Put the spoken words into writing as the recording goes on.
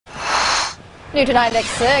New tonight at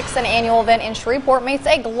 6, an annual event in Shreveport makes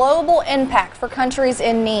a global impact for countries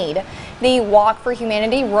in need. The Walk for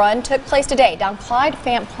Humanity run took place today down Clyde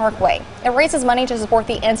Fant Parkway. It raises money to support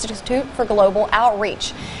the Institute for Global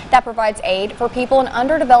Outreach that provides aid for people in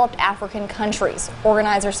underdeveloped African countries.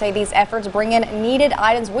 Organizers say these efforts bring in needed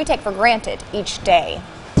items we take for granted each day.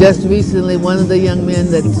 Just recently, one of the young men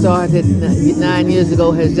that started 9 years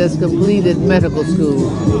ago has just completed medical school.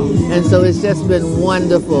 And so it's just been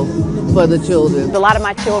wonderful for the children. A lot of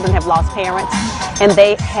my children have lost parents, and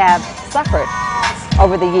they have suffered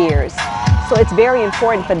over the years. So it's very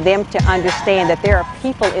important for them to understand that there are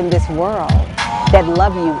people in this world that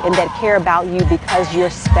love you and that care about you because you're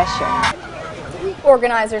special.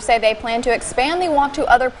 Organizers say they plan to expand the walk to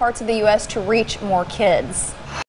other parts of the U.S. to reach more kids.